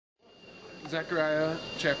Zechariah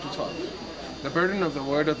chapter 12. The burden of the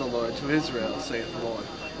word of the Lord to Israel, saith the Lord,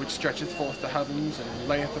 which stretcheth forth the heavens, and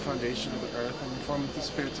layeth the foundation of the earth, and formeth the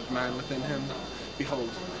spirits of man within him. Behold,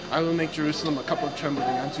 I will make Jerusalem a cup of trembling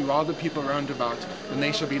unto all the people round about, and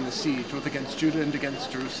they shall be in the siege, both against Judah and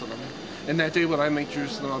against Jerusalem. In that day will I make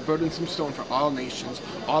Jerusalem a burdensome stone for all nations.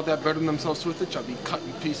 All that burden themselves with it shall be cut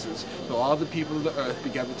in pieces, though all the people of the earth be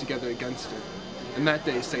gathered together against it. In that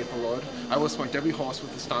day, saith the Lord, I will smite every horse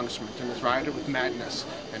with astonishment, and his rider with madness.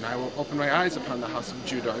 And I will open my eyes upon the house of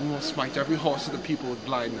Judah, and will smite every horse of the people with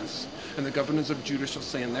blindness. And the governors of Judah shall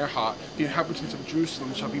say in their heart, The inhabitants of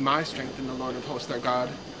Jerusalem shall be my strength, and the Lord of hosts their God.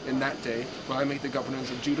 In that day will I make the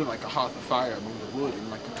governors of Judah like a hearth of fire among the wood,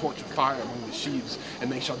 and like a torch of fire among the sheaves.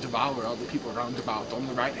 And they shall devour all the people round about, on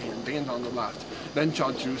the right hand and on the left. Then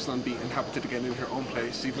shall Jerusalem be inhabited again in her own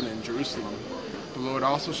place, even in Jerusalem. The Lord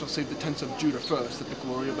also shall save the tents of Judah first, that the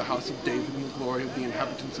glory of the house of David and the glory of the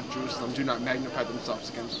inhabitants of Jerusalem do not magnify themselves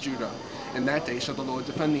against Judah. In that day shall the Lord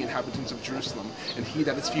defend the inhabitants of Jerusalem, and he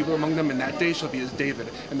that is feeble among them in that day shall be as David,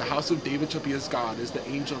 and the house of David shall be as God, as the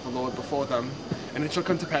angel of the Lord before them. And it shall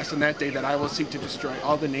come to pass in that day that I will seek to destroy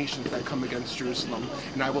all the nations that come against Jerusalem,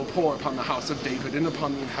 and I will pour upon the house of David and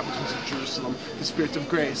upon the inhabitants of Jerusalem the spirit of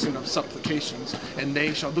grace and of supplications, and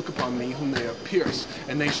they shall look upon me whom they have pierced,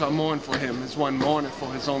 and they shall mourn for him as one mourneth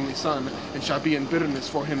for his only son, and shall be in bitterness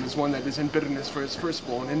for him as one that is in bitterness for his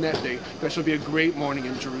firstborn. In that day there shall be a great mourning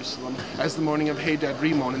in Jerusalem, as the mourning of Hadad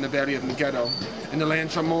Rimmon in the valley of Megiddo. And the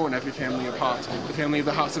land shall mourn every family apart, the family of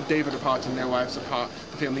the house of David apart and their wives apart,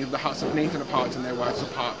 the family of the house of Nathan apart and their wives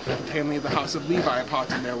apart, the family of the house of Levi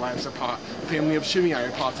apart and their wives apart, the family of Shimei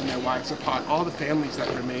apart and their wives apart, all the families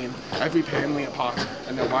that remain, every family apart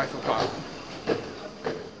and their wife apart.